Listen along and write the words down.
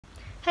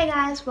Hey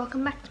guys,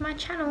 welcome back to my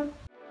channel.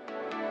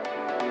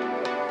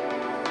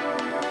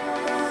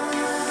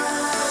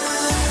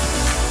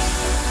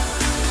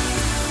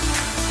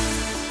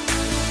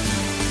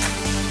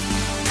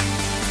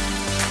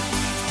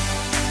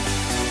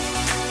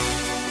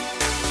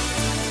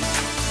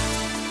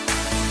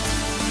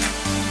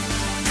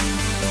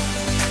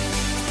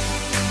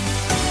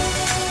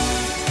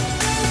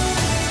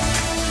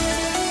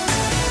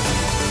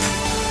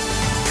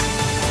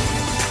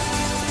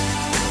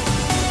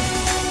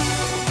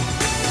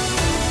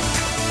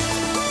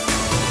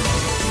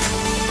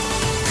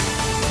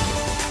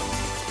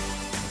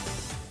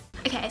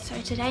 Okay, so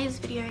today's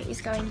video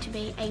is going to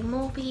be a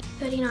Morphe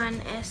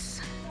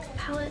 39S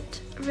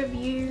palette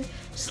review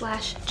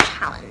slash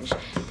challenge.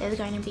 There's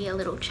going to be a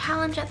little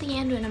challenge at the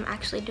end when I'm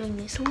actually doing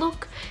this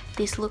look.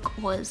 This look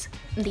was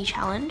the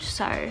challenge,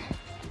 so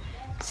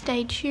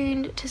stay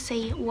tuned to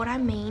see what I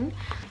mean.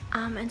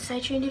 And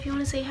stay tuned if you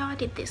want to see how I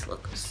did this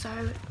look.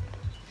 So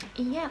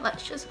yeah,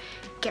 let's just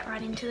get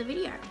right into the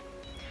video.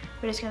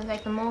 We're just going to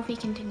take the Morphe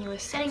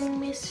Continuous Setting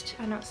Mist.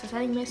 I know it's a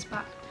setting mist,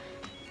 but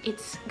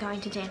it's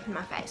going to dampen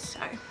my face, so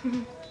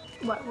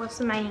what's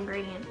the main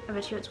ingredient? I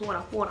bet you it's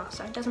water,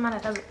 so it doesn't matter,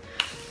 does it?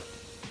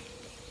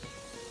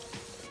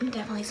 And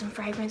definitely some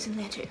fragrance in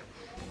there too,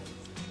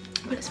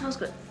 but it smells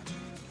good.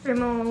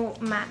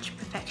 Rimmel Match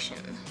Perfection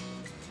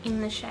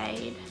in the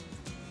shade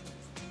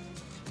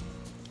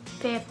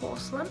Fair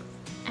Porcelain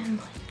and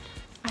Blend.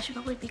 I should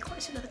probably be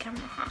closer to the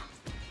camera, huh?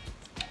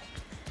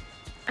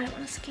 I don't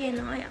want to scare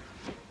Naya.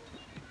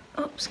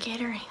 Oh,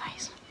 scared her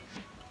anyways.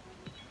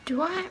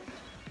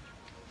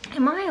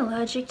 Am I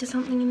allergic to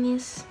something in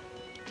this?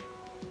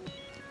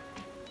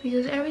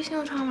 Because every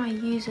single time I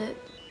use it,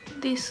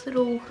 this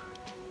little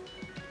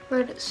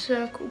red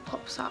circle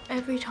pops up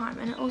every time,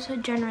 and it also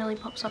generally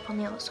pops up on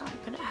the other side,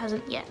 but it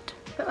hasn't yet.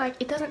 But like,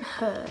 it doesn't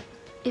hurt.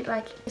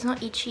 It's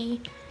not itchy.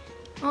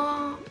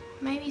 Oh,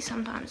 maybe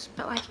sometimes,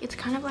 but like, it's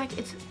kind of like,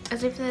 it's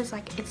as if there's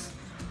like, it's...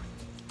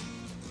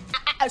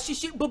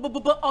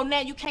 Oh, now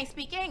you can't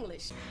speak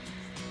English.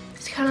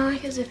 It's kind of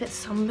like as if it's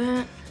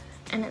sunburnt.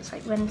 And it's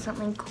like when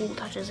something cool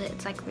touches it,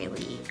 it's like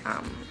really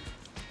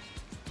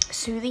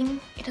soothing.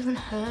 It doesn't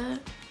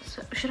hurt.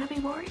 So should I be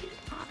worried?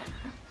 I don't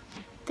know.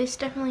 This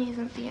definitely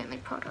isn't the only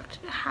product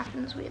it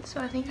happens with. So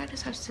I think I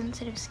just have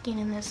sensitive skin,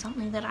 and there's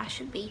something that I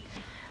should be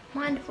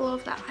mindful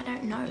of that I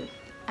don't know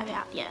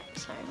about yet.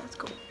 So that's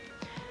cool.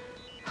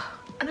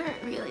 I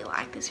don't really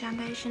like this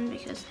foundation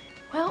because,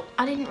 well,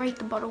 I didn't read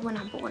the bottle when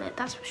I bought it,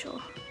 that's for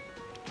sure.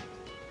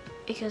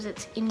 Because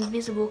it's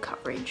invisible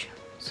coverage.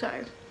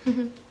 So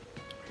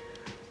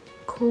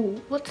cool.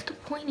 What's the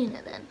point in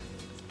it then?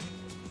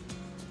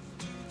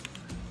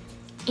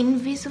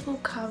 Invisible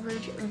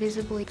coverage,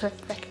 visibly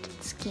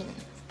perfected skin.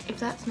 If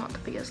that's not the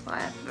biggest lie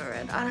I've ever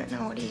read, I don't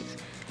know what is.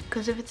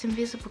 Because if it's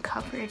invisible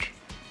coverage,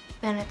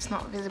 then it's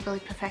not visibly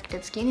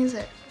perfected skin, is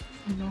it?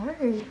 No,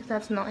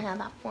 that's not how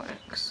that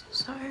works.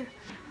 So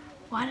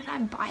why did I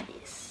buy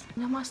this?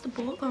 I must have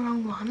bought the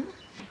wrong one.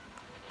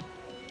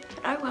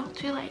 But oh well,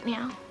 too late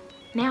now.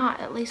 Now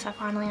at least I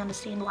finally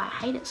understand why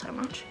I hate it so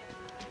much.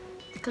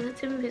 Because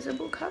it's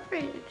invisible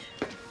coverage.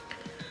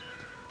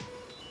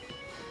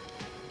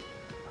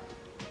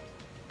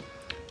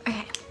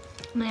 Okay,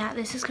 now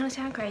this is gonna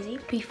sound crazy.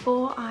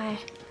 Before I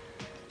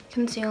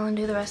conceal and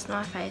do the rest of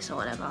my face or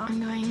whatever, I'm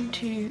going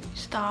to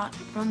start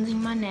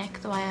bronzing my neck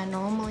the way I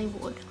normally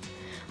would.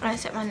 I don't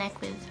set my neck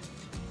with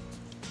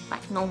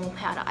like normal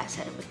powder, I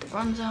set it with the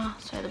bronzer,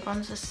 so the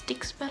bronzer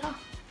sticks better.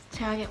 That's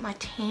how I get my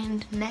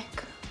tanned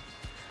neck,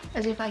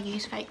 as if I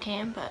use fake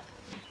tan, but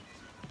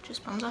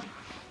just bronzer.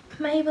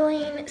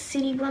 Maybelline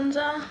City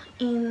Bronzer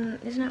in,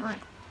 isn't it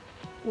like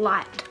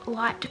light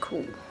to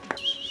cool?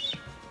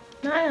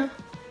 No.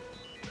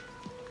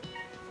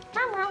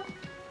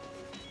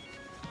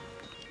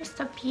 It's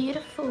so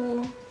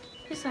beautiful.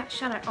 Who's that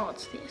shadow? Oh,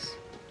 it's this.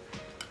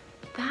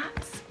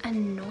 That's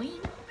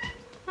annoying.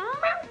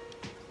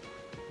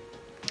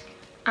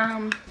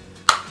 Yeah,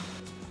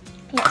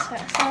 so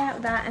I start out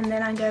with that, and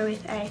then I go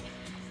with a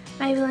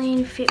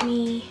Maybelline Fit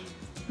Me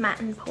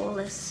Matte and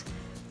Poreless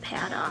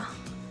powder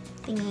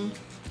thingy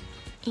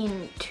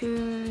in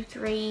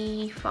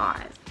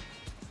 235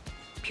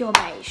 pure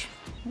beige.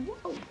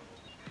 Whoa.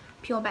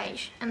 Pure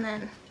beige, and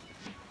then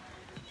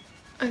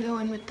I go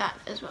in with that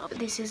as well.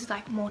 This is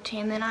like more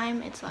tan than I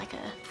am. It's like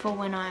a for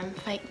when I'm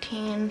fake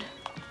tanned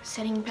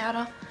setting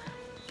powder,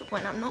 but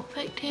when I'm not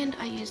fake tanned,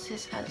 I use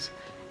this as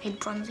a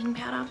bronzing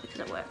powder because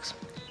it works.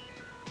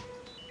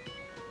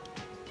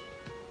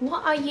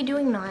 What are you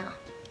doing, Naya?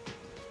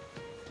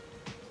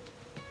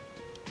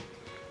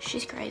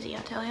 She's crazy,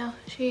 I tell ya.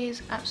 She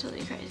is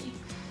absolutely crazy.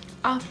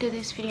 After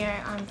this video,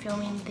 I'm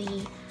filming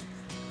the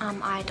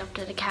I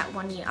Adopted a Cat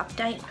 1 Year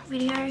update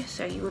video,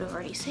 so you would have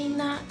already seen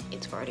that.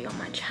 It's already on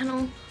my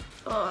channel.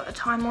 For a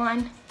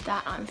timeline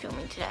that I'm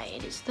filming today,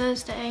 it is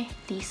Thursday,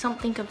 the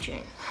something of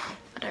June.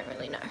 I don't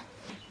really know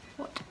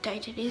what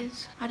date it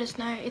is. I just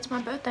know it's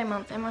my birthday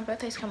month, and my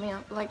birthday's coming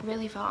up like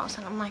really fast,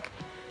 and I'm like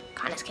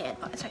kind of scared,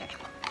 but it's okay.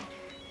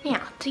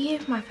 Now, to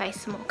give my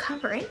face some more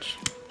coverage,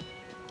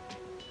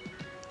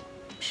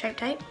 Shape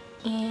Tape,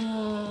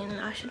 and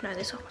I should know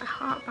this off by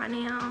heart by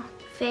now.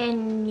 Fair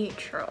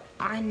Neutral.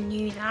 I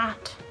knew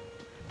that.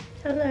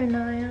 Hello,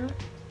 Naya.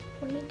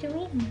 What are you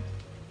doing?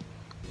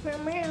 Meow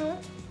meow.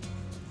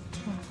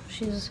 Oh,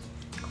 she's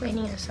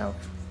cleaning herself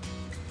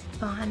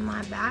behind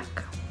my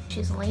back.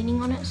 She's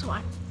leaning on it, so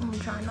I'm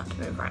trying not to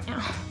move right now.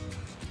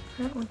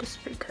 I don't want to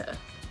spook her.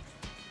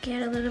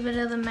 Get a little bit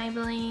of the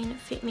Maybelline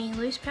Fit Me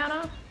Loose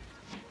Powder.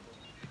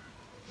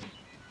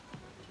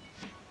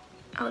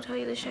 I'll tell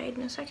you the shade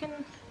in a second.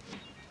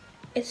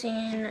 It's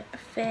in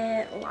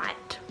Fair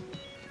Light.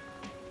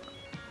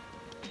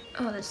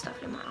 Oh, there's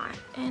stuff in my eye,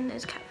 and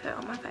there's cat fur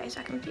on my face.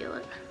 I can feel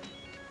it.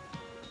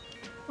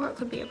 Or it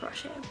could be a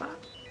brush hair,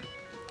 but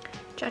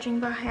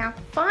judging by how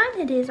fine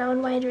it is, I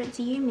would wager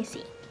it's you,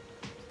 Missy.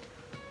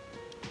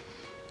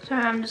 So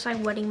I'm just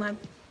like wetting my...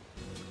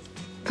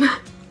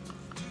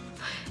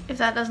 If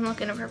that doesn't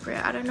look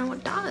inappropriate, I don't know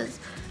what does.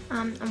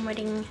 I'm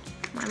wetting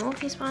my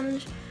Morphe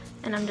sponge,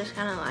 and I'm just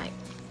kind of like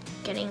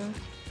getting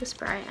the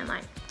spray and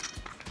like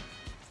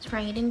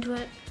spraying it into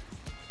it,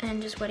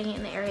 and just wetting it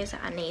in the areas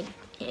that I need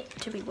it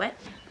to be wet.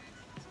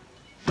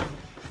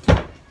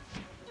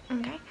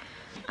 Okay.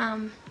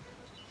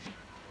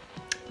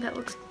 That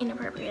looks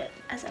inappropriate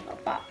as ever,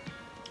 but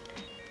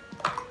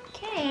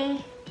okay.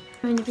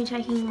 I'm going to be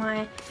taking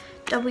my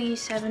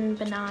W7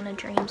 Banana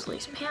Dreams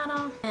Loose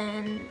Powder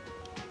and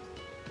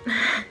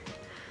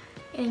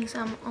getting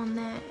some on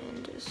there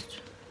and just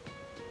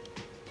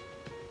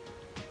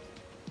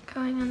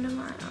going under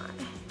my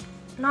eye.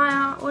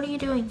 Naya, what are you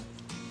doing?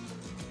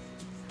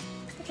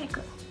 Okay,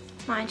 cool.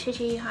 My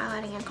Chichi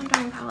highlighting and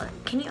contouring palette.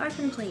 Can you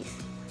open, please?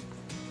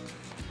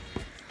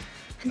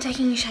 And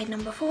taking shade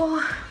number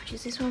 4, which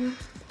is this one,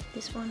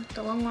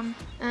 the long one,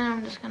 and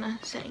I'm just gonna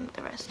setting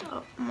the rest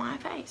of my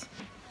face.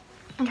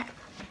 Okay.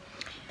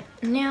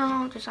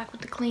 Now, just like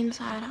with the clean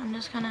side, I'm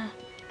just gonna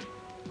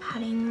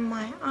patting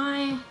my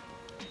eye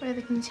where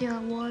the concealer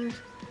was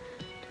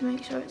to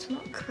make sure it's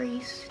not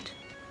creased.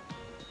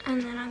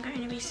 And then I'm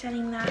going to be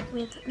setting that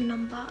with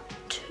number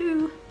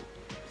 2,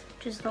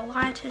 which is the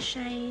lighter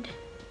shade.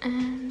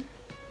 And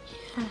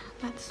yeah,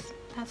 that's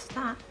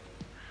that.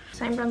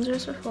 Same bronzer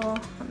as before.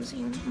 I'm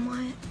seeing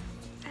my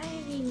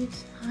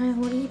face. Hi,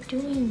 what are you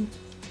doing?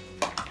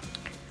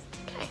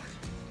 Okay.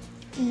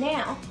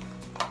 Now,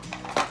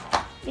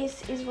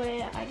 this is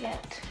where I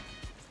get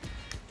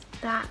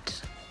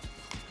that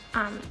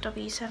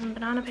W7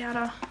 banana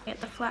powder. I get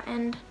the flat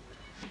end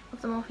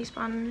of the Morphe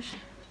sponge,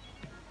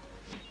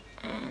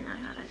 and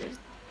I gotta just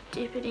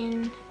dip it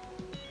in.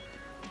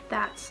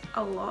 That's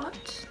a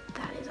lot.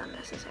 That is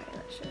unnecessary.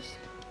 Let's just...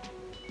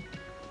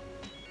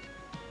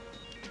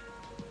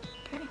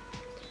 Okay.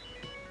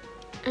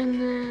 And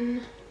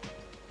then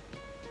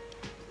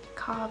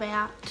carve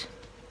out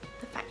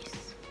the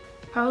face.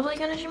 Probably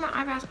gonna do my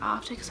eyebrows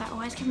after because I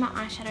always keep my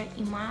eyeshadow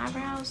in my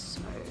eyebrows,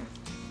 so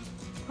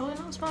probably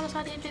not the smartest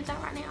idea to do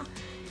that right now.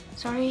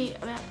 Sorry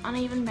about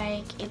uneven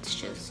bake, it's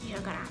just you're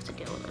gonna have to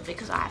deal with it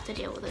because I have to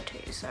deal with it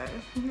too, so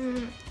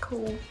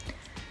cool.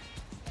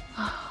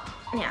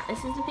 Now this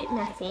is a bit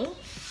messy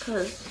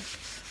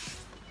because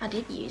I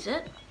did use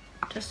it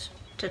just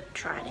to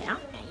try it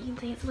out. Yeah, you can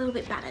see it's a little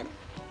bit battered,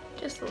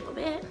 just a little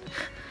bit.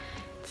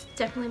 It's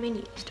definitely been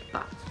used,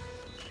 but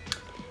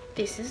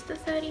this is the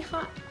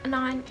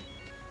 39.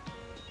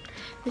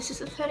 This is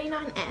the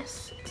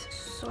 39S. It's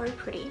so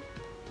pretty,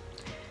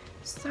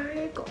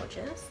 so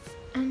gorgeous,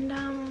 and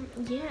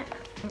yeah.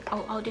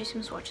 I'll do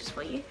some swatches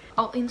for you.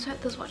 I'll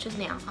insert the swatches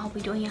now. I'll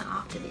be doing it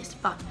after this,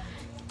 but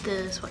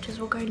the swatches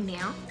will go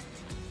now.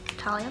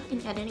 Talia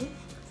in editing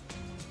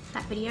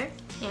that video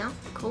now.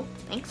 Cool,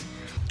 thanks.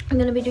 I'm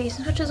gonna be doing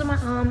some swatches on my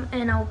arm,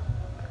 and I'll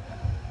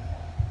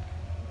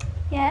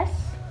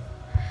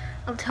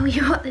tell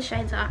you what the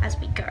shades are as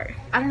we go.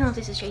 I don't know if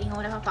this is cheating or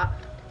whatever, but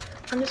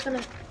I'm just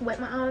gonna wet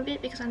my arm a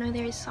bit because I know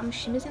there is some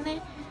shimmers in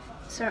there,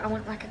 so I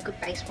want like a good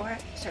base for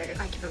it, so I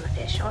give them a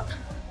fair shot.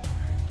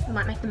 It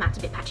might make the mattes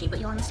a bit patchy, but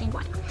you'll understand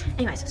why.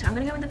 Anyways, so I'm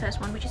gonna go with the first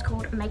one, which is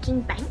called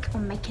Making Bank,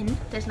 or Making,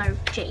 there's no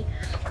G.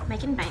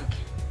 Making Bank.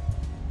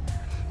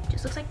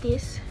 Just looks like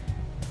this.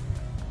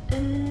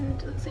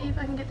 And let's see if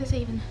I can get this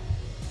even.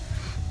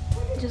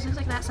 It just looks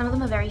like that. Some of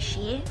them are very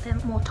sheer, they're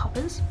more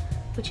toppers,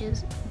 which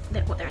is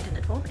what they're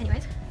intended for.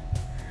 Anyways.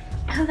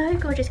 Hello,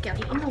 gorgeous girl,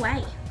 you're in the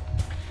way.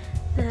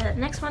 The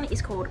next one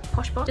is called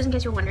Posh Boss. Just in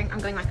case you're wondering, I'm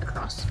going like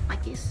across,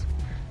 like this.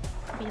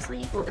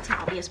 Obviously, well, it's not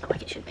obvious, but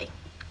like it should be.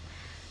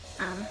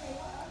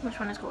 Which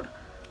one is called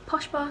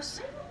Posh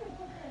Boss?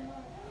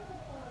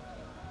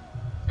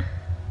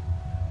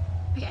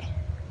 Okay.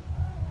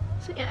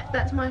 So yeah,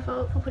 that's my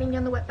fault for putting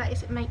down the wet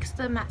base. It makes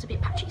the mattes a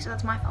bit patchy, so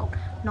that's my fault,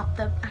 not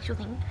the actual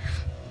thing.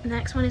 The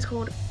next one is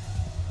called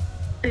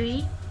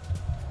Bougie.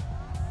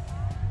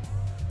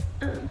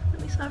 Let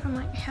me start from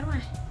like, how do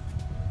I?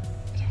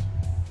 Okay.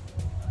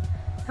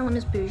 That one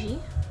is Bougie.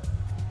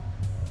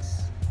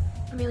 It's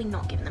really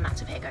not giving the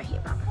mattes a fair go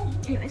here, but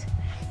anyways.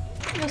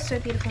 They're so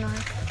beautiful now.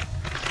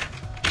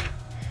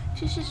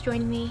 She's just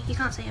joining me. You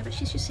can't see her, but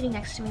she's just sitting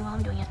next to me while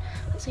I'm doing it.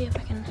 Let's see if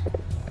I can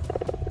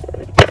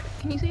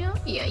Can you see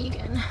it? Yeah, you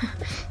can.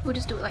 We'll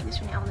just do it like this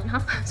from now and then, huh?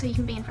 So you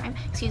can be in frame.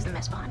 Excuse the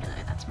mess behind it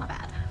though, that's my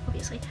bad,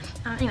 obviously.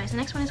 Anyways, the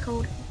next one is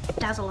called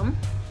Dazzle'em.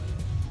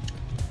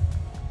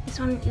 This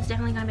one is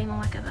definitely going to be more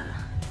like of a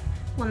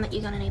one that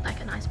you're going to need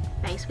like a nice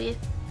base with.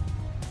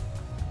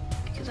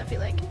 Because I feel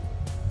like,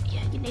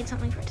 yeah, you need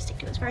something for it to stick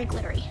to. It's very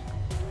glittery.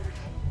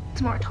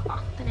 It's more a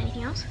topper than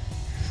anything else.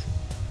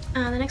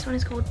 The next one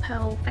is called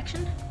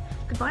Perfection.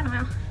 Goodbye,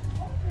 Naya.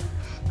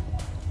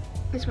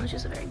 This one's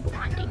just a very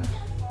blinding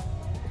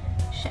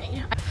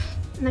shade.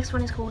 The next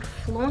one is called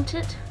Flaunt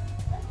It.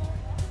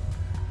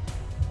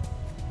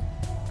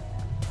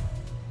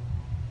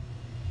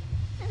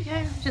 There we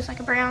go, just like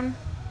a brown.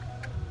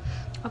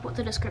 I'll put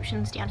the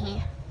descriptions down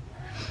here.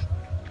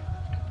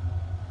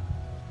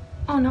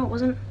 Oh no, it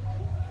wasn't.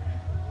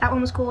 That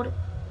one was called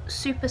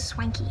Super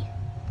Swanky.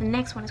 The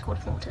next one is called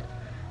Flaunt It.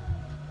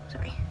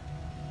 Sorry.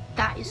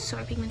 That is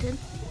so pigmented.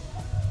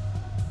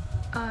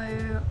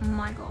 Oh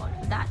my god,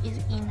 that is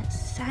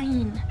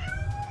insane.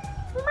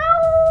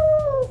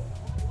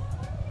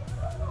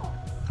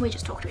 We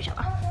just talk to each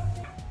other.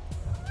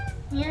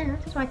 Yeah,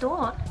 that's what I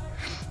thought.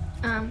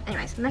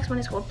 Anyways, the next one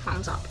is called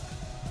Plums Up.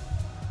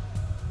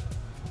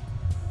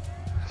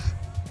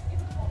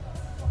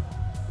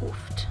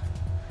 Oofed.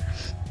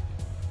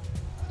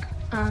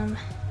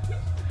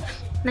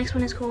 Next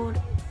one is called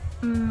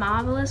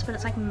Marvelous, but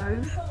it's like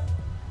mauve.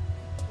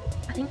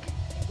 I think.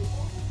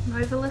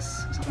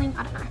 Mauvelous or something?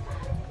 I don't know.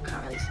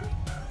 Can't really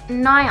see.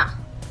 Naya.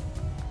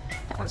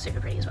 That one's super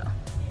pretty as well.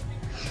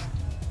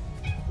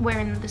 We're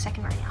in the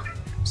second row now.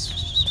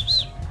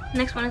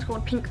 Next one is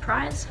called Pink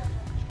Prize.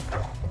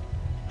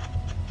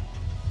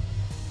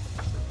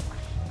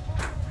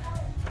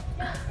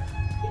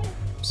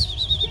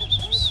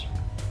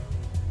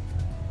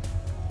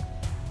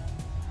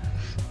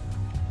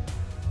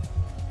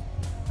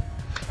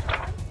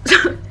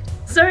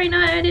 Sorry, no,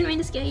 I didn't mean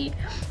to scare you.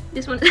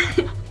 This one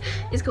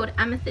is called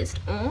Amethyst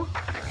Ore.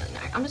 I don't really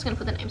know. I'm just going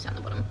to put the names down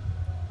the bottom.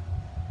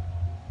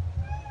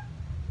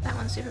 That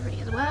one's super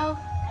pretty as well.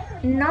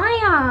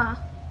 Naya!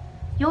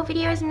 Your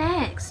video is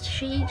next.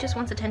 She just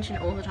wants attention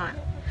all the time.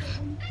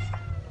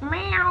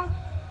 Meow.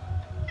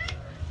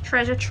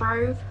 Treasure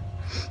Trove.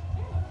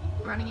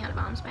 Running out of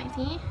arm space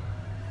here.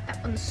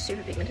 That one's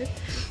super pigmented.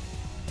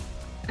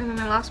 And then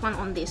the last one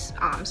on this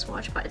arm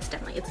swatch, but it's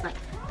like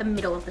the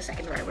middle of the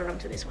second row. We're on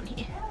to this one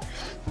here.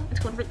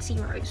 It's called Ritzy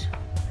Rose.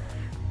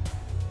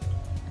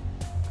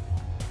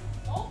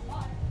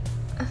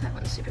 That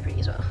one's super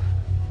pretty as well.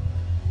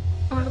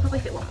 Oh, I could probably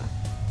fit one more.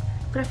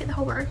 Could I fit the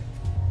whole row? Do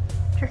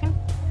you reckon?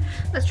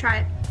 Let's try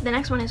it. The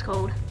next one is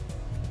called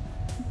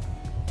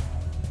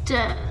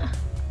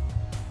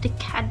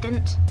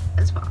Decadent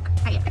as fuck.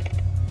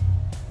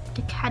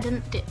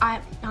 Decadent.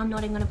 I'm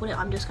not even gonna put it.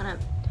 I'm just gonna.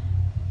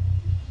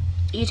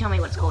 You tell me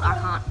what it's called. I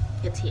can't.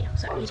 It's here.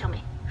 So you tell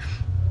me.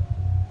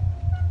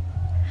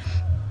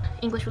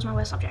 English was my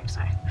worst subject.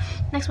 So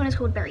next one is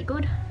called Very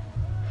Good.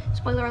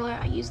 Spoiler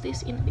alert. I used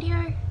this in the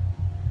video.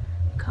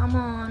 Come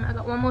on. I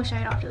got one more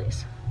shade after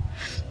this.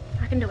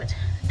 I can do it.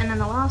 And then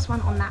the last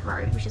one on that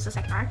row, which is the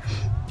second row,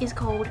 is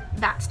called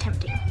That's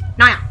Tempting.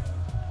 Naya!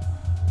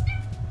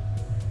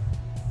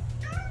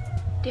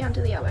 Down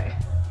to the elbow.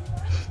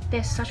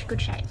 They're such good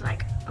shades.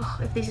 Like, oh,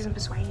 if this isn't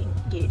persuading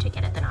you to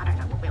get it, then I don't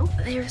know what will.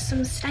 There are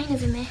some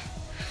stainers in there,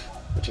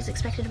 which is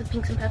expected with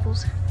pinks and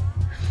purples.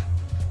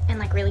 And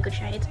like really good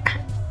shades.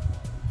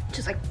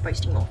 Just like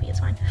boasting Morphe, it's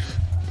fine.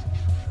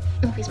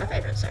 Morphe's my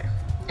favourite, so.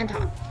 And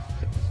Tarte.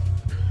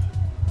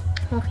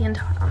 Morphe and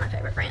Tarte are my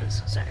favourite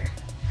brands, so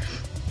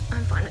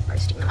I'm fine with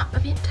boasting them up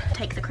a bit.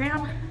 Take the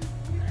Crown.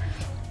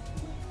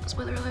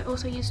 Spoiler alert,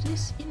 also used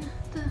this in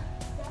the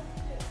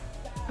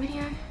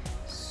video.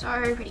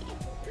 So pretty.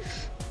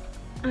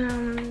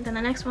 Then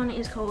the next one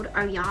is called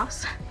Oh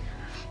Yas.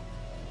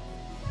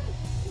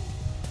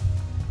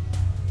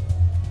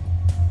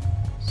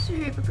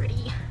 Super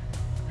pretty.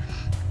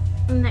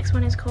 And the next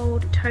one is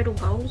called Total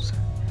Goals.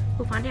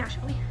 We'll find out,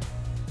 shall we?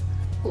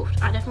 Oof,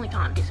 I definitely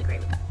can't disagree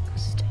with that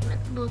statement.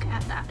 Look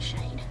at that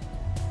shade.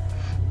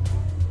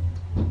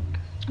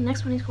 The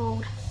next one is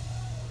called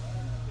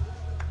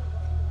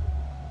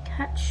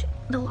Catch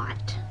the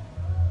Light.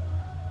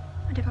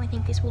 I definitely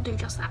think this will do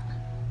just that.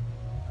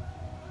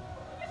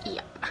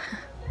 Yep.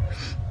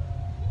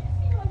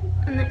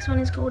 The next one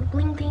is called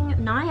Bling Bling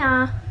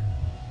Naya.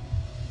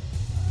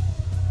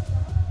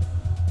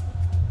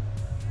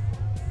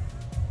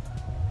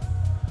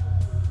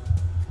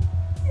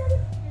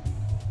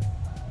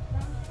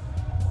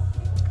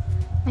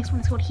 Next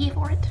one is called Here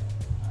For It.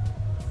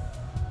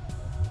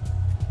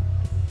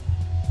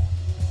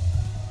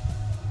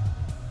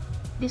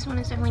 This one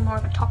is definitely more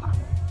of a topper.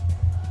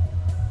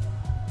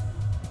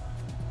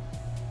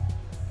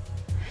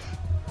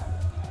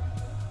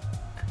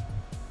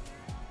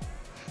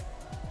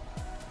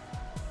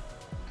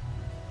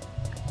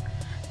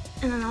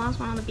 And then the last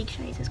one on the big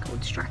shades is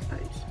called Strike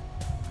Pose.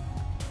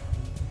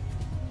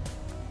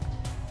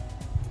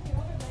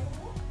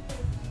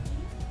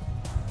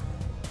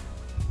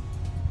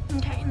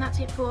 Okay, and that's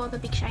it for the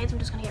big shades. I'm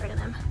just going to get rid of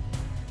them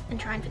and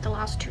try and fit the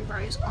last two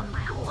rows on my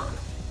whole arm.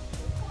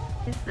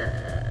 is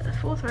the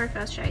fourth row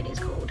first shade is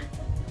called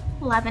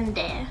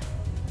Lavender.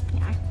 You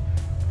know,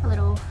 a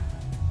little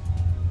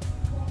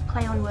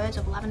play on words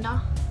of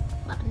lavender.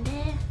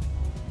 Lavender.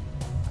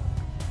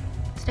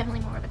 It's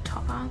definitely more of a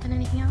topper than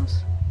anything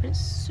else, but it's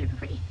super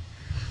pretty.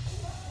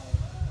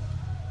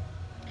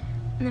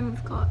 And then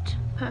we've got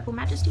Purple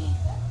Majesty.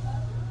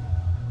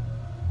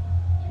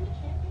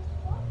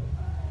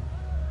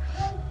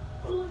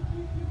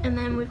 And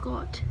then we've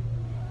got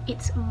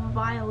It's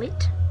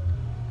Violet.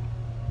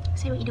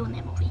 See what you're doing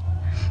there, Morphe.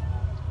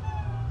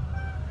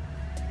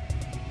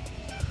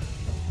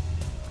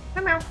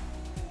 Meow.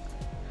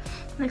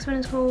 Next one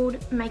is called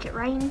Make It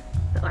Rain,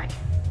 but like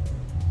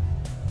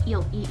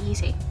you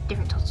see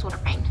different sort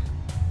of rain.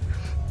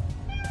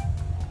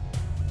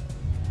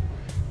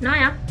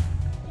 Naya.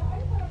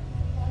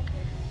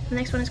 The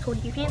next one is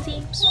called You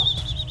Fancy.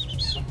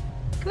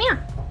 Come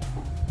here.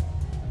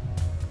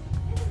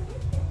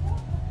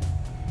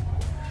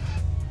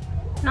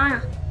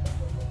 Naya.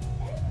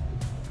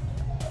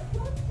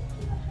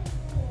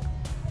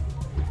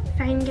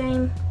 Fame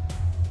Game.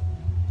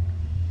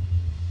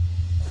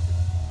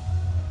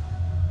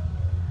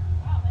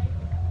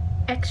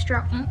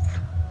 Extra Oomph.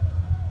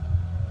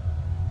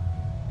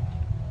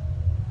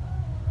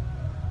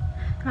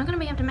 Am I going to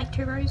be able to make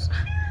 2 rows?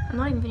 I'm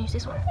not even finished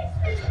this one.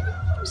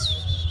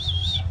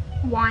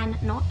 Wine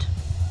Not.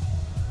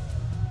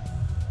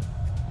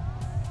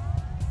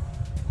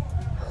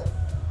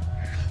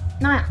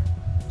 Naya.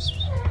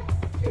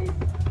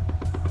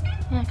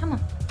 Yeah, come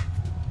on.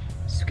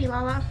 Suki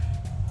Lala.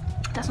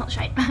 That's not the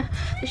shade.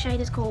 The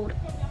shade is called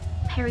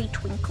Peri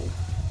Twinkle.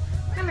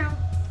 Meow meow.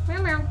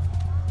 Meow meow.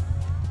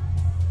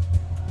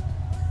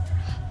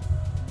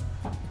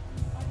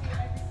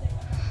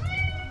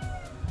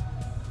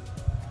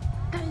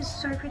 That is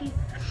so pretty.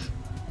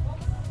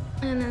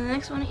 And then the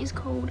next one is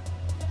called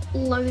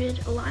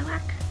Loaded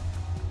Lilac.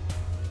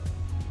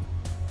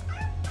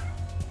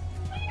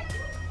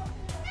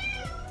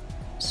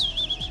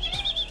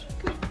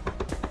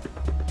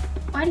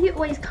 Why do you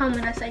always come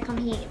when I say come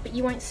here, but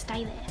you won't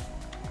stay there?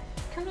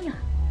 Come here.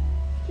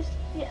 Just,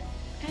 yeah,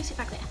 go sit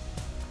back there.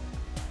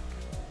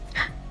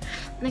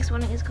 Next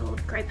one is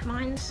called Grape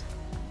Mines.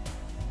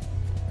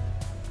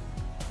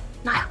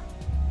 Naya.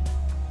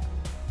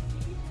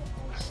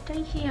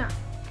 Stay here.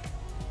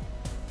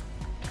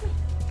 Come here.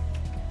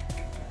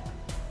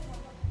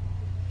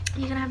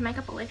 You're gonna have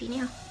makeup all over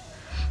you now.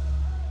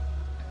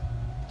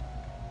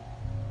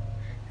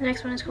 The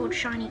next one is called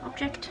Shiny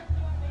Object.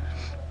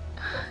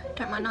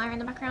 Don't mind Naya in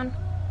the background.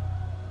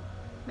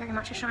 Very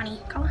much a shiny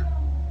colour.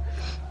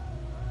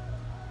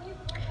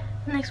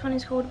 The next one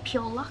is called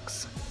Pure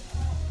Luxe.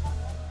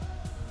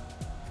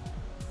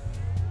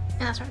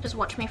 And that's right, just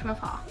watch me from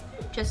afar.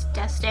 Just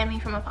stand me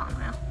from afar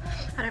now.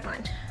 I don't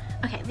mind.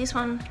 Okay, this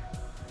one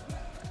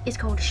is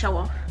called Show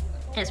Off.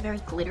 And it's very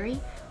glittery.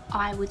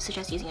 I would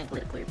suggest using a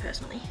glitter glue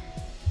personally.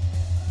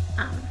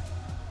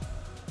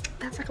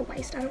 That's like a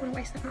waste. I don't want to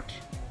waste that much.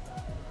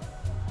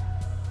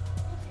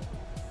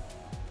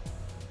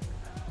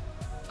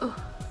 Oh.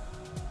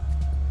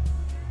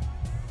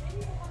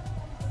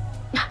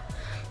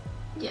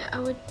 Yeah, I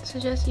would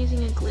suggest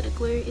using a glitter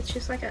glue. It's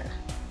just like a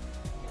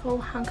whole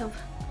hunk of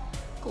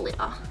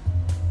glitter.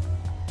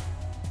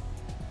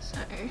 So,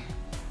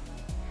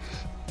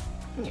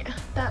 yeah,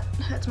 that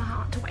hurts my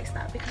heart to waste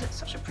that because it's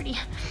such a pretty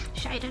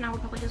shade and I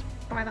would probably just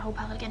buy the whole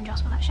palette again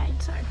just for that shade.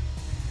 So,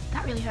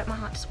 that really hurt my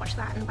heart to swatch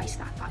that and waste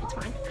that, but it's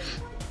fine.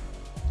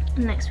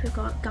 Next we've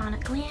got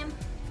Garnet Glam.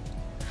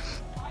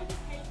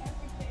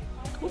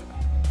 Ooh,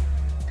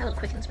 that was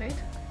quick and smooth.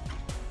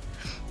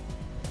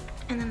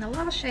 And then the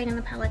last shade in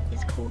the palette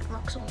is called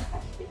Roxall.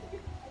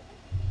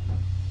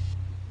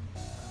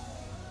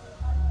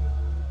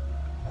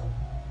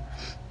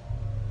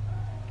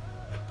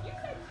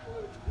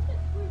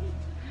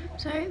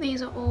 So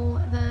these are all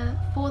the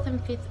 4th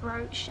and 5th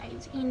row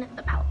shades in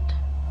the palette.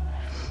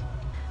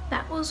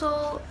 That was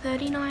all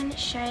 39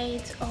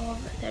 shades of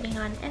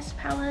 39S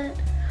palette.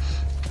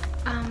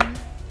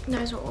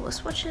 Those were all the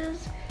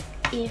swatches.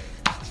 If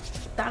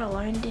that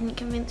alone didn't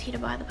convince you to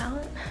buy the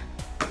palette,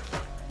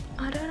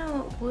 I don't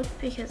know what would,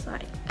 because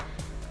like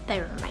they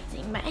were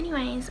amazing. But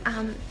anyways,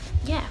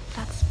 yeah,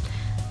 let's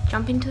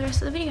jump into the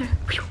rest of the video.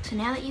 So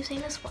now that you've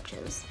seen the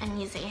swatches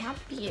and you see how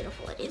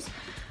beautiful it is,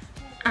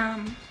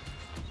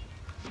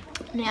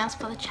 now as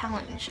for the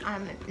challenge,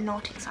 I'm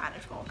not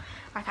excited for.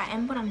 Like I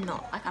am, but I'm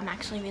not. Like I'm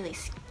actually really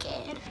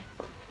scared.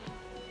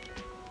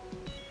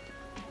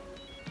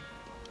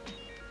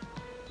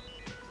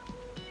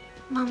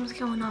 Mum's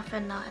going off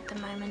at night at the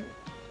moment.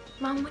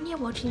 Mum, when you're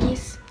watching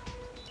this,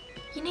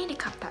 you need to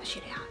cut that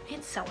shit out.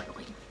 It's so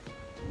annoying.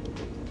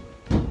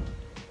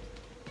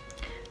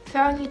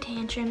 Throwing your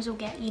tantrums will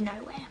get you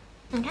nowhere.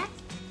 Okay?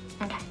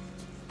 Okay.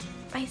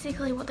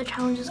 Basically what the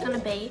challenge is going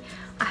to be,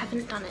 I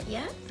haven't done it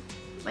yet.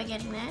 We're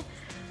getting there.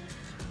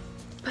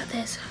 But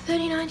there's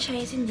 39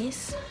 shades in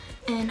this,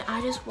 and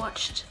I just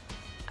watched,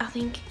 I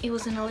think it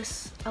was an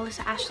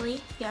Alyssa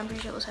Ashley. Yeah, I'm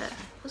pretty sure it was her.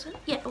 Was it?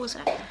 Yeah, it was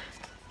her.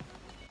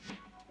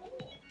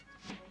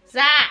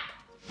 Zach!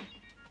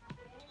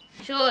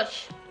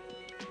 Shush!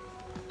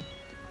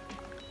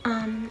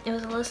 It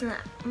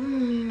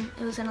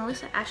was an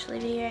Alyssa Ashley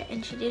video,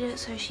 and she did it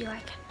so she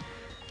like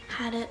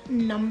had it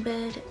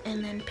numbered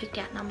and then picked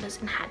out numbers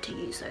and had to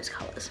use those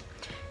colors.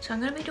 So I'm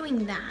going to be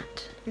doing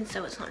that, and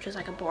so it's not just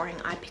like a boring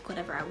I pick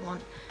whatever I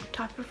want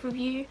type of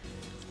review.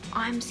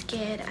 I'm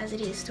scared as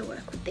it is to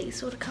work with these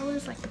sort of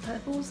colors, like the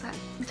purples. That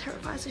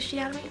terrifies the shit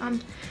out of me.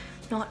 I'm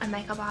not a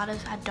makeup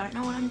artist. I don't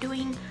know what I'm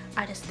doing.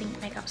 I just think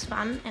makeup's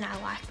fun and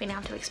I like being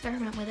able to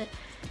experiment with it.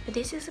 But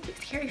this is a bit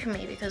scary for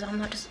me because I'm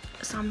not just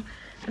some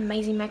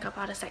amazing makeup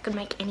artist that could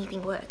make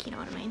anything work, you know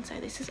what I mean? So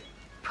this is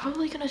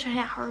probably going to turn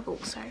out horrible,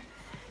 so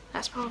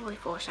that's probably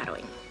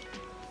foreshadowing.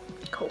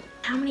 Cool.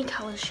 How many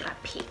colors should I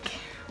pick?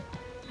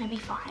 Maybe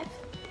 5?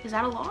 Is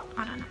that a lot?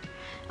 I don't know.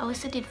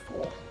 Alyssa did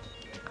 4.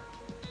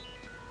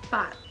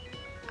 But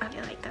I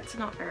feel like that's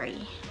not very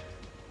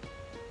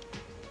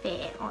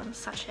fair on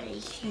such a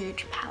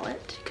huge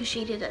palette, because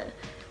she did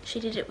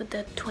it with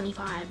the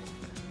 25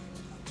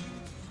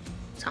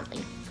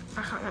 something.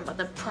 I can't remember,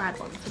 the Pride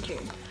one for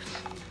June.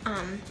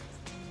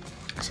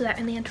 So that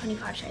only had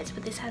 25 shades,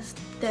 but this has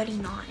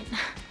 39.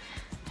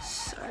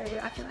 So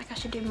I feel like I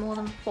should do more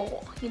than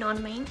 4, you know what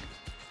I mean?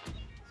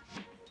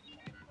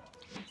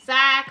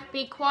 Zach,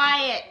 be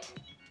quiet.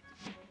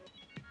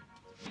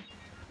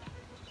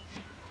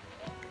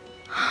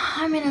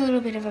 I'm in a little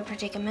bit of a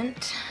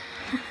predicament.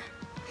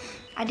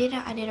 I did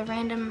a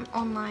random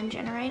online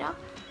generator.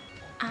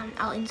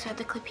 I'll insert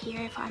the clip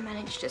here if I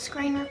managed to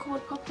screen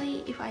record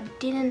properly. If I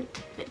didn't,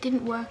 if it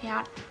didn't work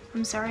out,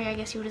 I'm sorry, I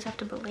guess you'll just have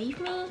to believe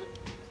me.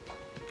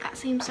 That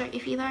seems so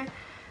iffy though.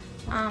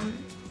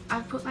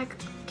 I've put like,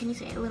 can you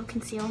see little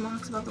conceal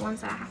marks above the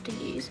ones that I have to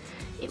use.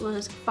 It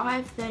was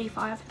 5,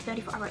 35,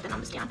 35, I wrote the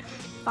numbers down.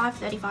 5,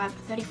 35,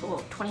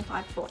 34,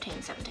 25,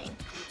 14, 17.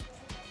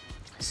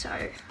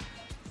 So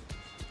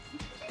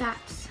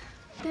that's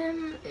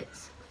them.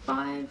 It's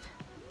 5,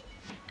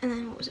 and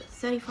then what was it,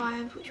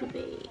 35, which would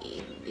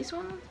be this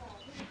one,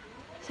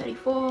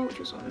 34, which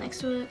was one next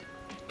to it,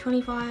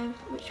 25,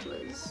 which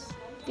was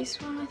this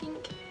one I think,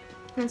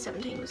 and then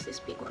 17 was this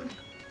big one.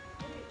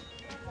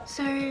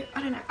 So I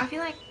don't know, I feel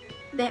like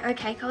they're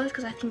okay colours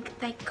because I think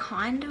they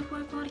kind of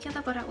work well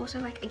together, but I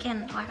also like,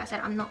 again, like I said,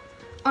 I'm not,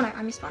 oh no,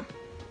 I missed one.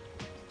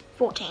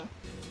 14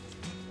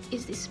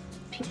 is this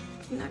pink,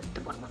 no,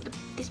 the bottom one,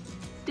 this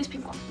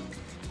pink one.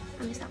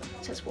 I missed that one.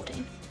 It says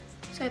 14.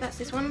 So that's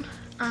this one.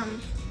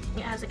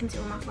 It has a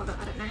concealer mark above it.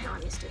 I don't know how I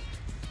missed it.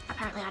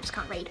 Apparently I just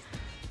can't read.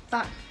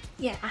 But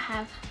yeah, I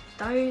have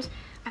those.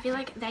 I feel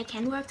like they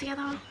can work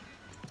together.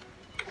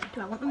 Do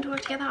I want them to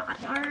work together? I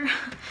don't know.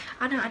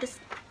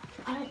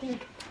 I don't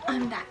think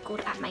I'm that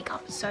good at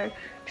makeup. So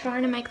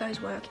trying to make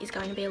those work is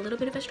going to be a little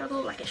bit of a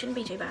struggle. Like, it shouldn't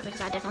be too bad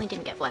because I definitely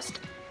didn't get blessed.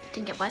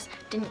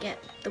 Didn't get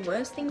the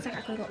worst things. Like,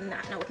 I could have gotten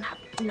that and I wouldn't have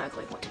no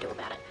clue what to do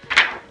about it.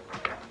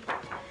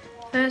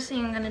 First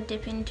thing I'm going to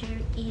dip into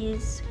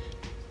is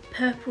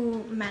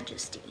Purple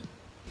Majesty.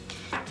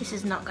 This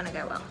is not going to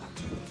go well.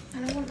 I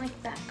don't want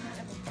like that kind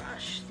of a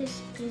brush.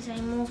 This is a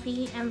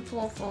Morphe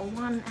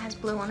M441. It has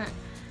blue on it.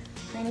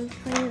 I need to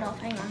clean it off,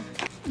 hang on.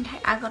 Okay,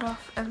 I got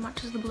off as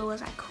much of the blue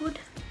as I could.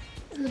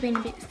 This has been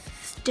a bit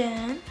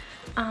stern.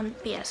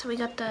 But yeah, so we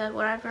got the,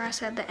 whatever I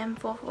said, the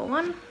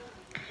M441.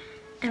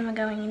 And we're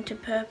going into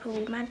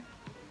Purple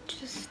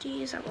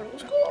Majesty, is that what it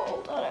was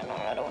called? I don't know,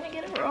 I don't want to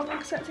get it wrong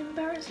because that's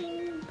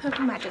embarrassing.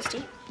 Purple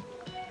Majesty.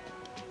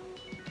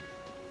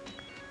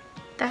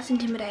 That's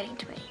intimidating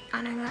to me.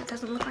 I know that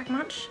doesn't look like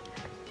much.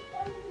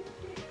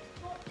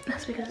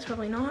 That's because it's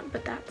probably not,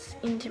 but that's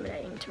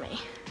intimidating to me.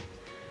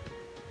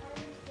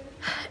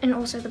 And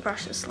also the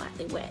brush is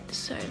slightly wet,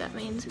 so that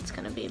means it's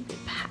going to be a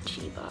bit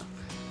patchy, but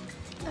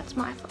that's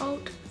my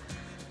fault.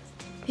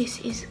 This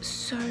is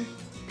so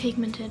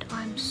pigmented.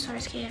 I'm so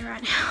scared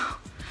right now.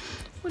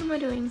 What am I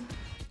doing?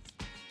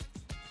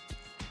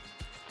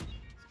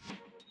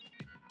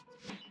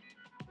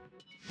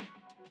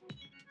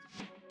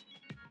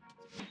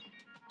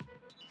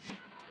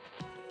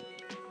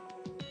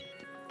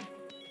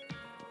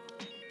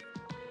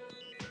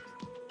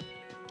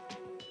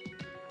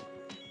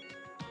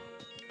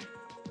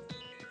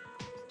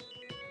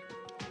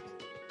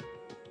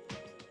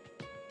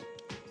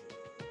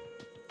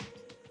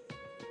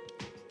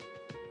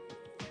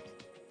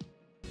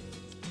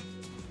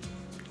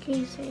 Can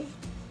you see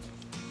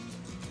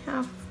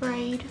how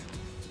frayed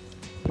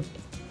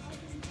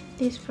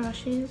this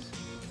brush is?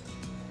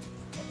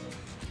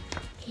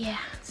 Yeah,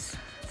 it's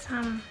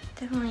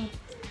definitely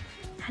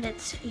had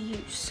its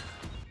use.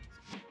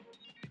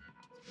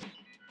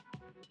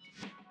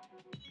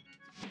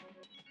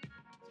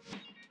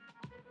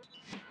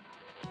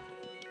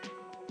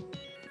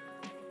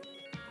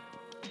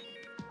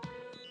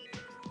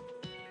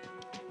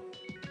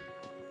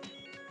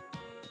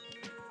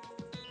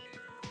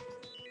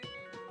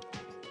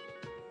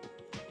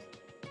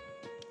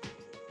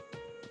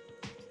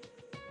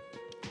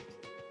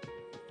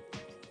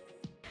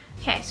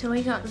 Okay, so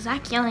we got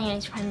Zach yelling at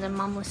his friends and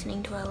Mum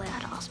listening to her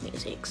loud ass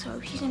music. So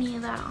if you can hear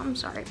that, I'm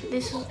sorry. But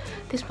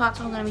this part's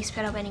all going to be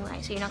sped up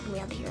anyway, so you're not going to be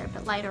able to hear it.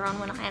 But later on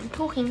when I am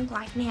talking,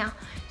 like now,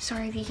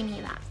 sorry if you can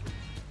hear that.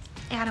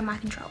 Out of my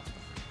control.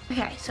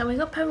 Okay, so we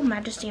got Purple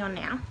Majesty on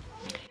now.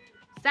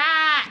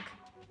 Zach!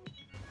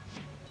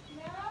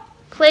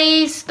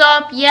 Please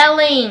stop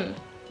yelling.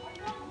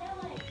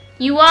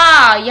 You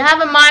are. You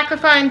have a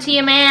microphone to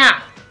your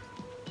mouth.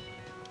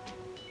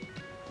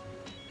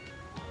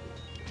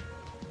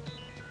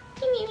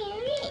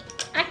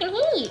 I can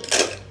hear you.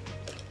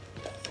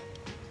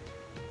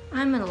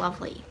 I'm a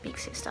lovely big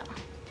sister.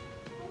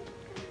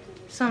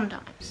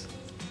 Sometimes.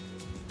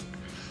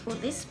 Well,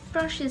 this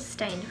brush is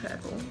stained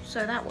purple,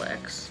 so that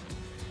works.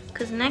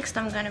 Because next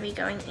I'm going to be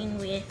going in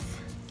with...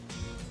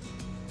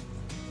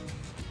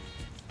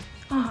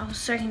 Oh, I was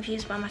so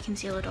confused by my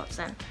concealer dots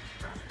then.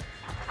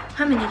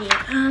 I'm an idiot.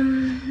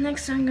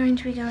 Next I'm going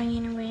to be going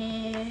in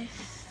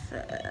with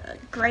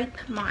Grape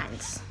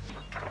Mines.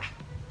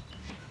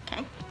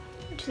 Okay,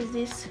 which is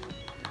this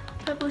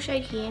purple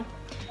shade here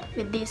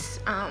with this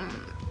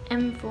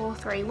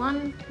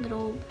M431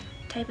 little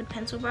tapered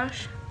pencil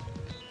brush.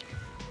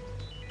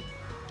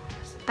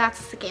 That's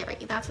scary.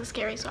 That's a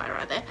scary side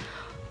right there.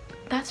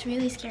 That's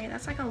really scary.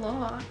 That's like a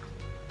lot.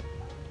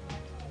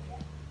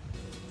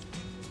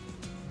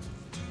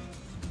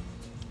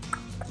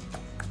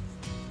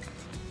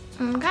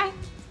 Okay.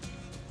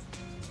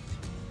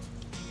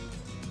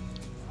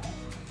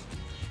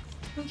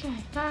 Okay,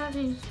 that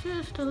is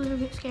just a little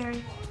bit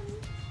scary.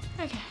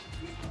 Okay.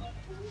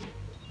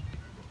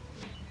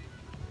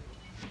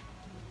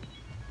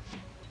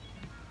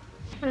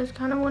 I just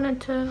kind of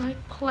wanted to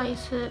like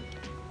place it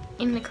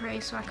in the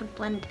crease so I could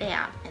blend it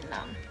out, and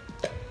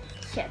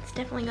yeah, it's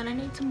definitely gonna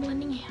need some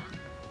blending out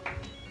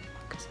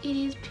because it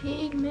is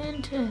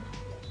pigmented.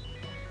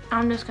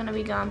 I'm just gonna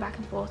be going back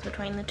and forth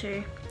between the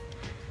two,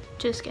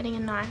 just getting a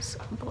nice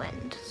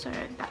blend, so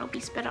that'll be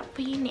sped up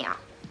for you now.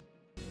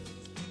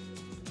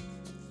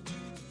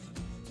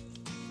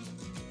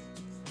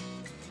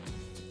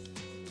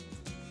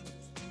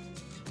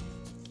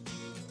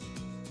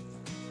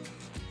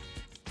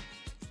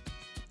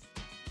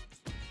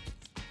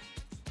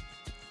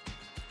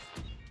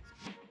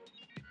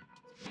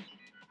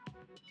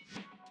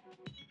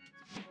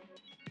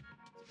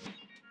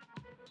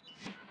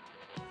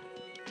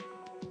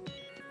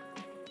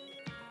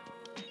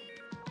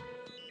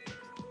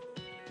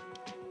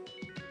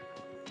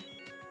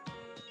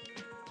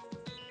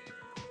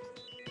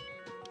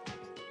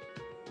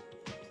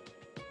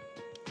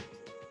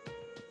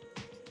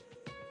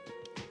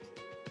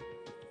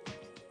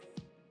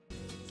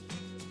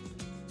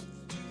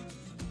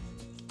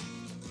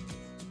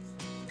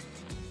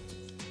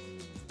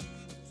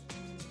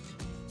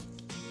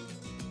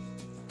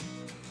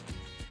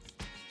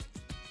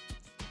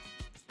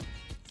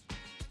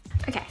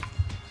 Okay,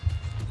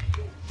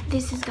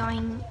 this is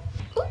going,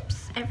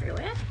 oops,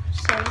 everywhere.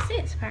 So is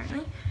this,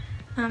 apparently.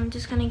 I'm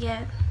just gonna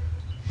get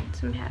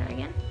some powder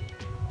again.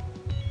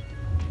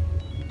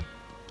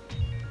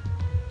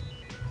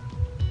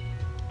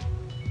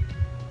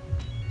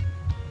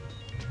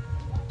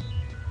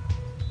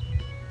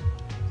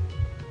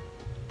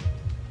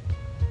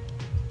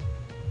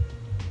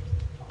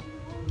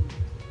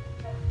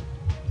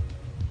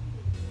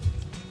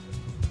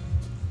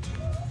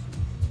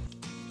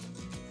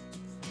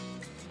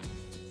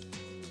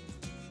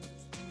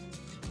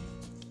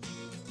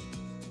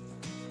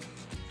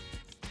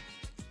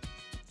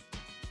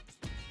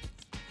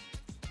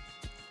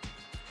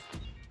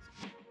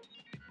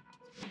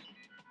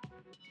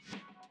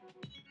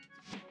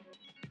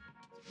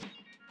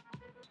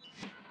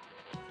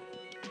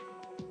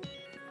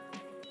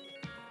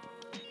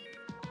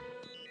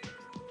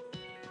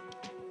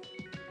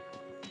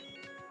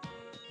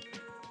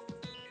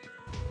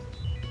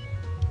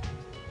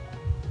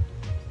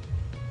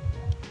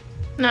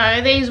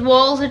 No, these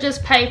walls are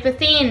just paper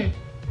thin.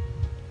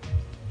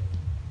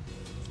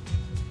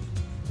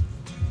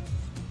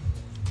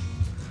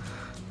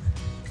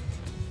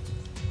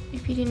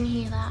 If you didn't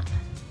hear that,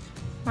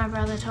 my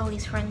brother told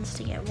his friends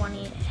to get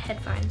one-ear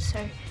headphones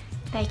so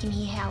they can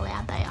hear how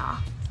loud they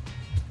are.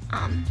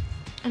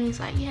 And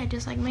he's like, yeah,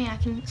 just like me, I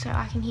can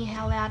hear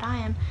how loud I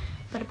am.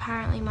 But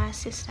apparently my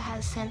sister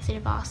has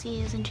sensitive ass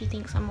ears and she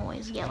thinks I'm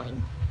always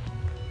yelling.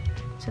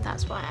 So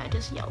that's why I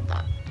just yelled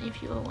that,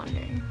 if you were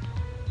wondering.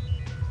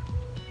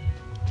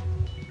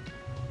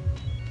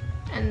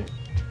 And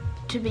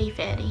to be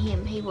fair to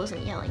him, he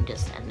wasn't yelling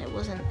just then. It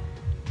wasn't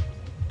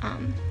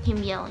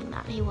him yelling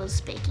that, he was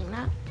speaking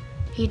that.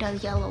 He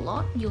does yell a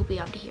lot, you'll be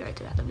able to hear it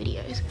throughout the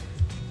videos.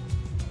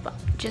 But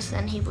just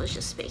then he was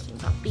just speaking,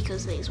 but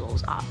because these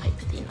walls are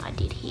paper thin, I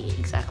did hear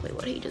exactly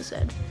what he just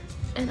said.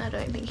 And I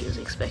don't think he was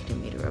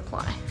expecting me to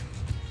reply.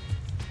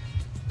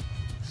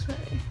 So,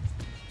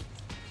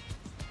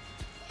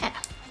 yeah,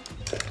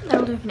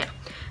 that'll do for now.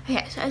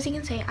 Okay, so as you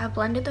can see, I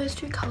blended those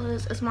two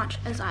colours as much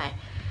as I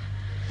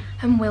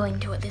am willing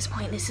to at this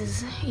point. This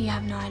is, you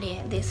have no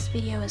idea, this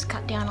video is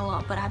cut down a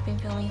lot, but I've been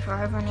filming for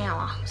over an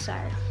hour. So,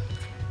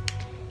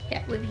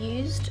 yeah, we've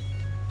used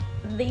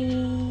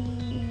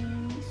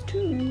these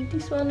two,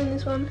 this one and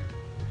this one.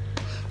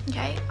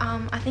 Okay,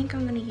 I think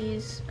I'm going to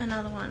use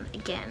another one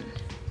again.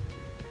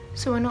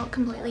 So we're not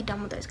completely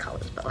done with those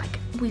colours, but like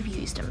we've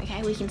used them,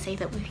 okay? We can see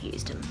that we've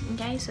used them,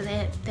 okay? So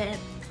they're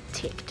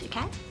ticked,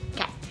 okay?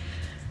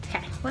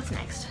 Okay, what's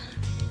next?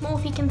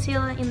 Morphe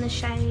concealer in the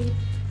shade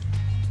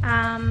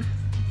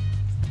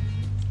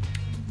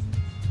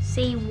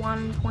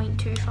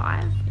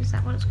C1.25, is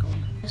that what it's called?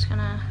 I'm just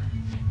gonna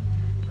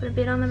put a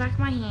bit on the back of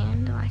my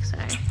hand, like so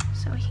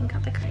we can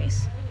cut the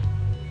crease.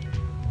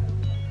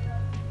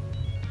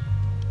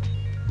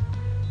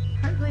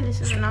 Hopefully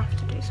this is enough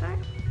to do so.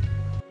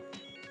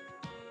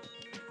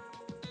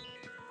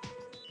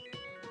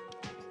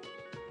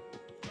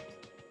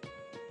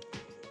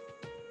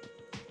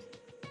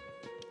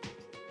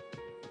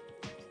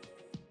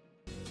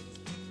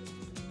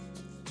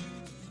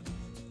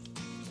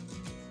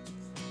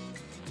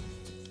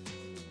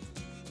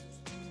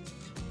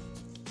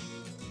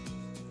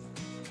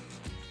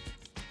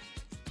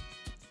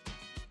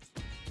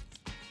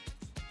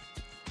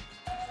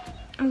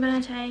 I'm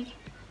gonna take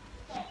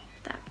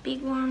that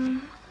big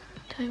one,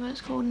 tell you what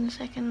it's called in a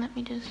second. Let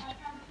me just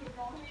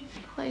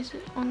place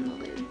it on the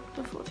lid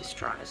before this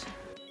dries.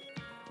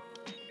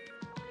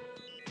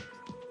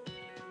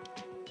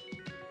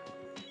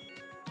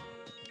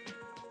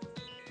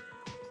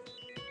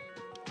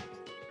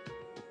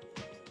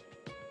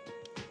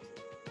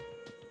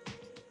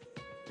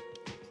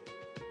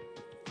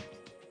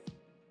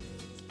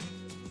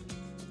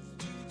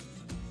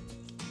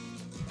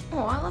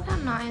 Oh, I love how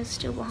Naya's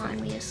still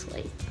behind me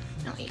asleep.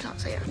 No, you can't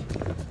see her.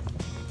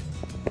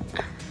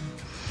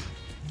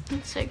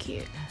 It's so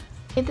cute.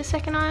 Get the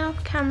second eye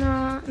off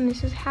camera, and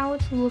this is how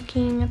it's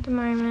looking at the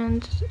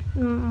moment,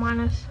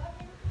 minus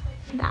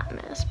that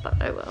mess, but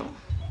oh well.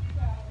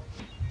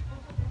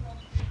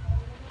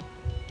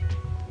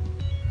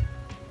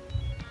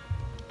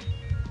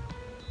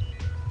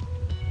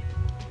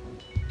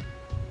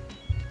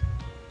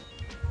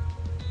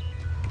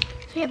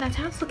 So yeah, that's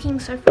how it's looking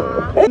so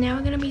far. Now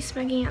we're going to be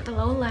smoking out the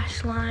lower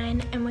lash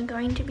line, and we're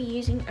going to be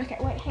using, okay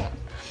wait, hang on,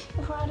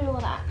 before I do all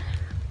that,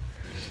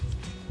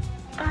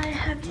 I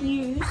have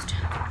used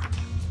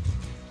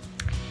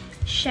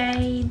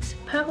shades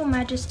Purple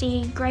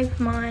Majesty, Grape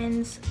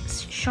Mines,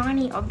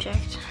 Shiny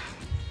Object,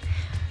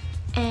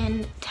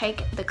 and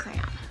Take the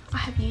Crown. I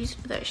have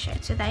used those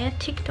shades, so they are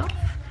ticked off.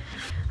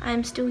 I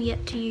am still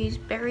yet to use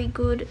Very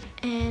Good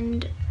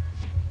and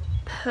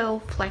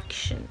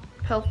Perfection.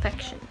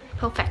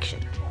 Okay,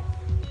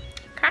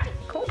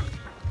 cool.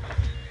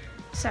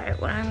 So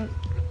what I'm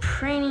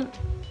planning,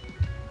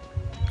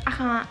 I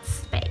can't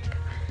speak.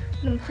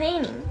 What I'm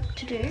planning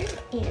to do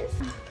is,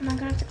 I'm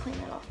gonna have to clean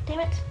that off. Damn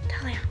it,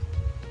 Talia.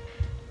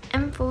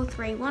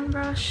 M431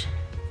 brush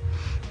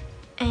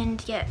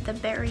and get the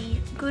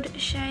Very Good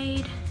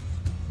shade,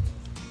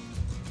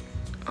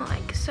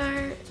 like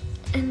so,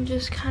 and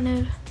just kind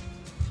of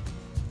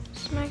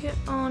smoke it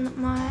on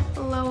my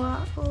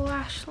lower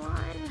lash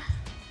line.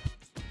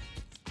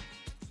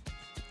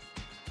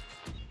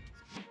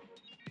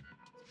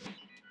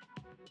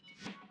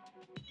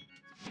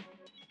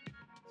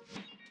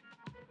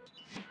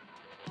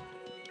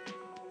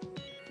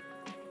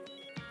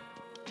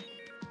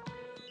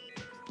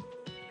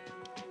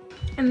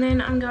 And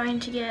then I'm going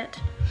to get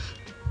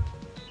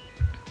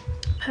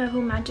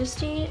Purple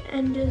Majesty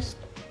and just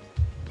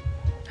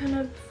kind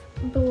of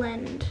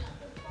blend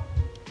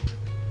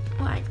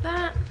like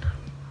that.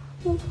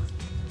 Ooh,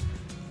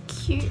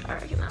 cute, I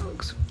reckon that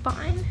looks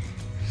fine.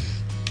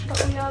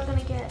 But we are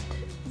gonna get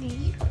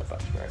the other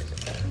brush. Where is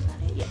it? Is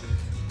that it? Yeah.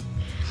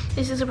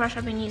 This is a brush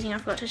I've been using, I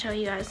forgot to tell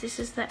you guys. This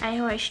is the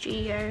AOA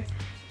Studio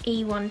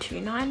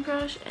E129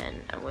 brush,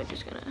 and we're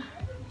just gonna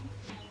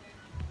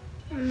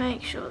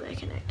make sure they're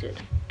connected.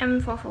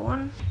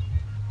 M441.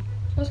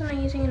 Wasn't I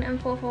using an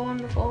M441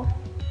 before?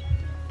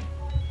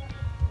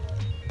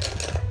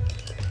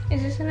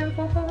 Is this an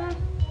M441?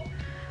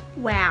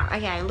 Wow,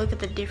 okay, look at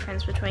the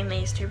difference between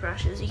these two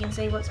brushes. You can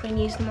see what's been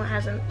used and what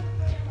hasn't.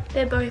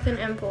 They're both an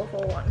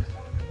M441.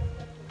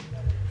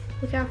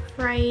 Look how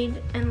frayed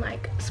and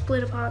like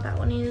split apart that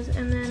one is,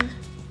 and then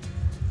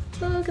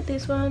look at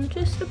this one,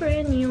 just a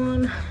brand new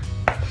one.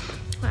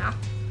 Wow.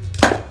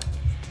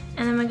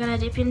 And then we're gonna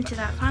dip into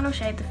that final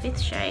shade, the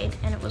 5th shade,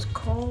 and it was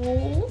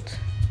called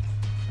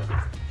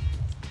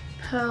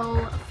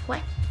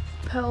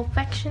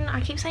Perfection. I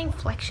keep saying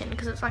flexion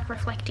because it's like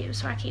reflective,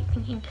 so I keep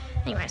thinking,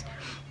 anyways.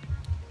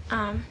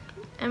 And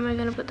we're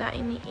gonna put that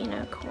in the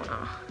inner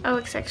corner.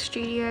 OXX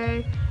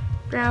Studio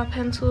brow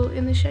pencil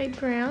in the shade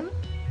brown.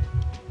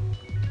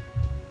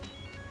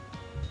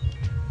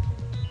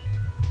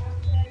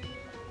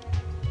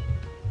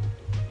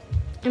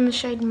 In the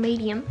shade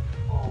medium.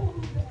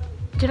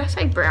 Did I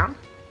say brown?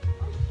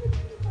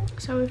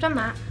 So we've done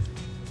that.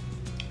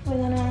 We're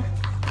gonna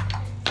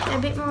do a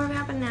bit more of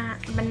our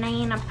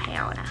banana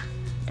powder.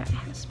 Don't know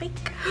how to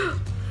speak.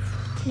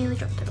 Nearly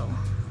dropped it all.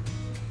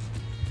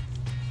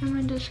 And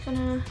we're just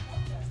gonna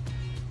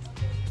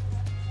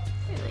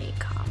really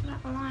carve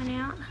that line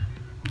out.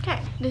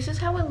 Okay, this is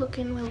how we're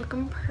looking. We're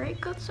looking pretty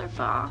good so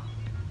far.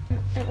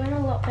 It went a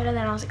lot better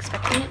than I was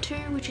expecting it to,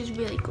 which is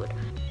really good.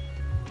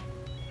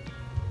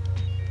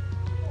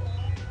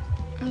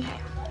 Okay.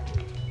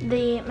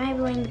 the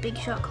Maybelline The Big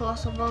Shot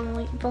Colossal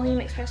Volume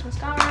Express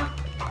Mascara.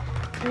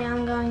 Now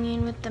I'm going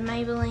in with the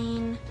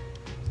Maybelline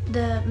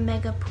The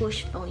Mega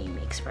Push Volume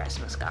Express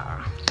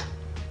Mascara.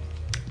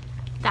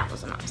 That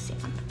was a nice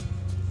sound.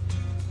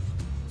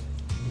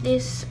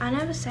 This, I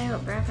never say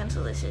what brow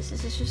pencil this is.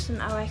 This is just an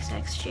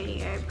OXX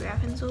Studio brow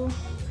pencil.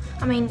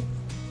 I mean,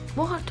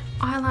 what?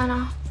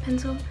 Eyeliner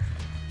pencil.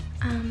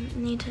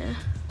 Need to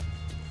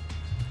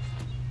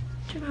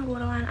do my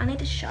waterline. I need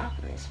to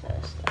sharpen this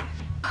first though.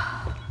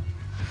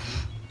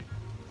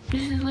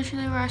 This is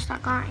literally where I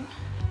start crying.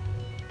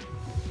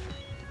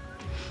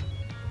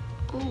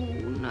 Oh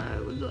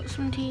no, we got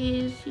some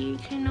tears. You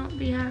cannot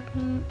be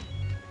happening.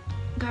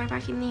 Go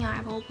back in the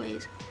eyeball,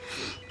 please.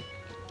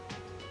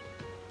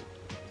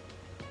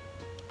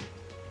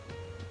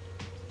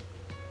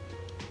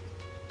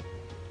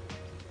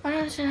 I don't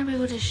understand how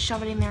people just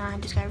shove it in their eye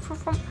and just go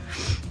from.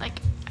 Like,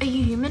 are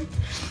you human?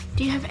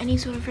 Do you have any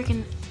sort of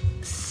freaking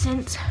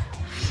sense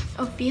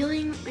of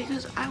feeling?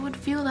 Because I would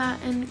feel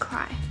that and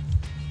cry.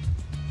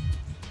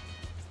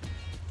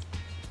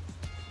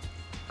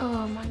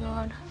 Oh my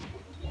god.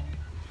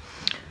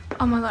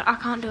 Oh my god, I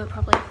can't do it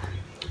properly.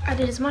 I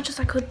did as much as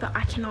I could, but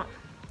I cannot.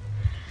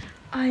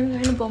 I'm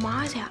going to bawl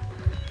my eyes out.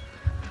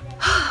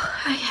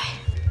 Okay,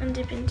 and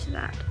dip into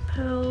that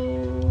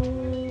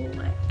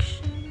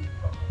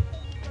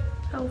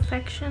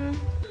perfection.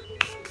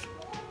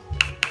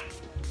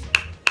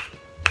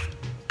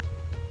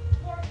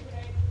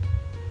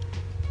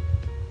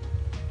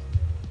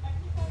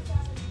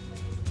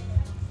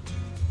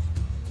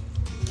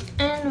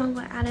 And while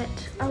we're at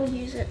it, I'll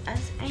use it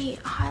as a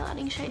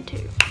highlighting shade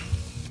too.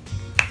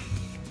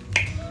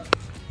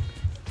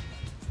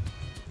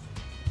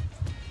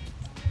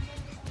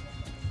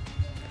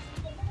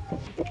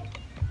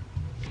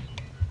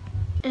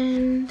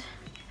 And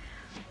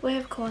we're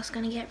of course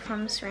going to get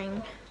Promise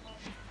Ring,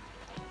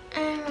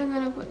 and we're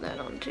going to put that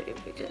on too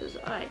because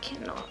I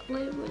cannot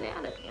live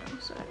without it now,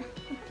 so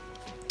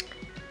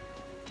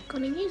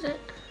gonna use it.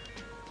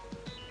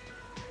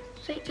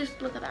 See,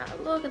 just look at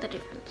that, look at the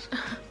difference.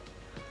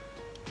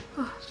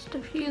 Oh, just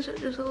diffuse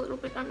it just a little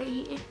bit under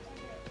here.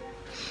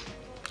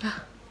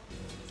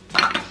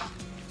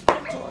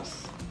 Of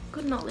course,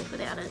 could not live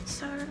without it,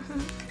 so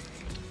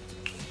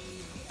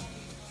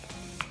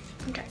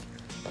okay.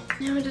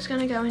 Now we're just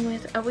going to go in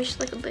with a Wish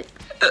Liquid Lip.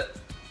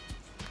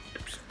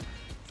 Oops.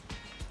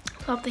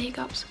 Love the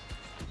hiccups.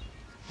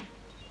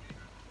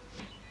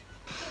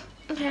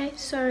 Okay,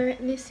 so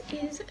this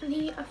is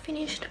the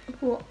finished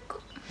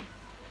look.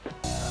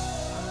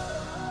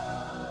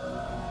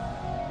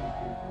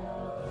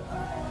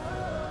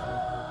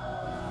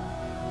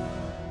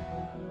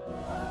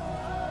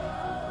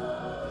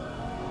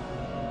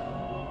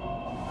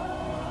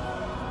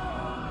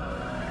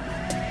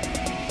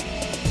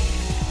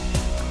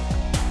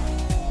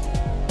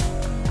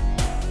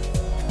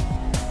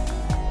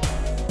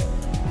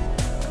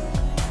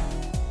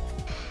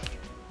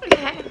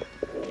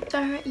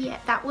 So yeah,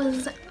 that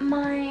was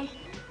my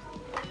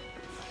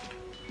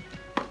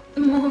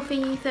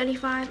Morphe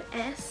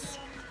 35S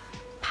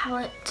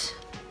palette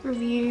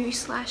review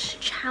slash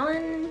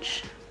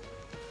challenge.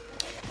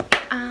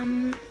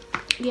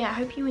 Yeah, I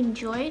hope you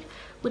enjoyed.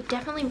 Would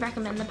definitely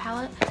recommend the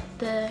palette.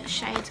 The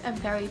shades are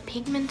very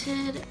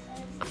pigmented.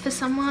 For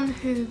someone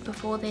who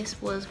before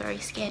this was very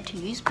scared to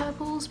use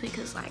purples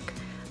because like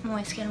I'm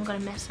always scared I'm gonna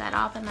mess that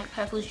up, and like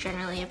purple is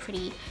generally a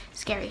pretty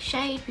scary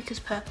shade because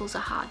purples are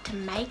hard to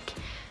make,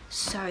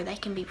 so they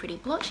can be pretty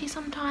blotchy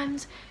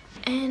sometimes.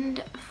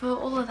 And for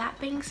all of that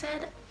being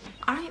said,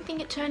 I don't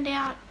think it turned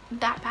out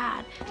that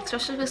bad,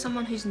 especially for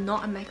someone who's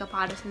not a makeup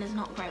artist and is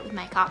not great with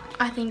makeup.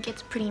 I think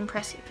it's pretty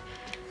impressive.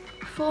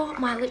 For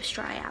my lips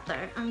dry out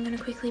though, I'm gonna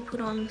quickly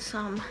put on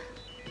some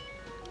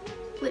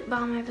lip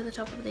balm over the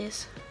top of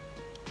this,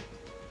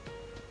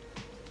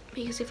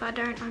 because if I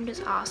don't, I'm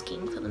just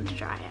asking for them to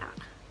dry out.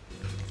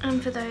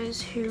 And for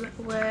those who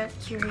were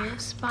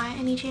curious by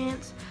any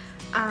chance,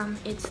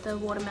 it's the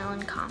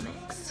Watermelon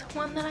Carmex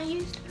one that I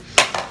used.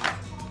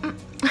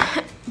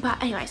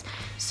 But anyways,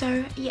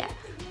 so yeah,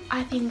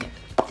 I think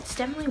it's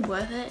definitely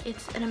worth it.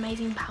 It's an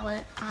amazing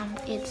palette.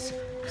 It's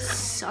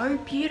so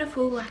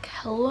beautiful. Like,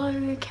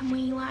 hello, can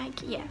we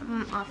like, yeah,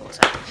 I thought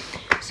so.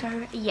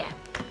 So yeah,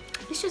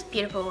 it's just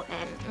beautiful,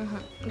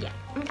 and yeah,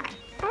 okay,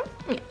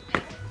 yeah.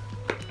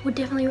 Would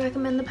definitely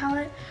recommend the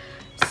palette.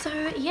 So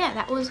yeah,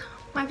 that was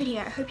my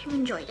video. I hope you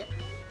enjoyed it.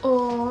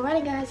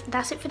 Alrighty guys,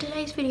 that's it for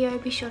today's video.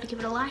 Be sure to give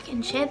it a like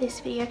and share this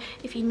video.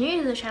 If you're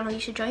new to the channel, you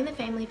should join the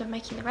family by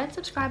making the red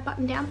subscribe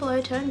button down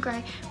below turn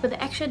grey with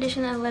the extra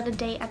addition and a letter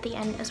D at the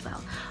end as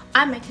well.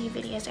 I make new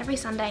videos every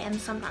Sunday and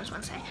sometimes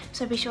Wednesday,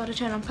 so be sure to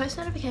turn on post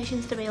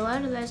notifications to be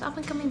alerted of those up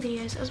and coming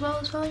videos, as well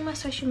as following my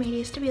social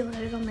medias to be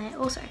alerted on there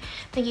also.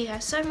 Thank you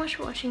guys so much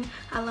for watching.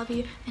 I love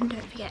you, and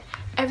don't forget,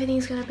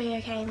 everything's gonna be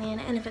okay in the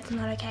end, and if it's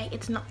not okay,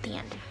 it's not the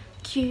end.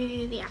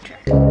 Cue the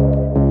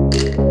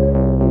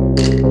outro.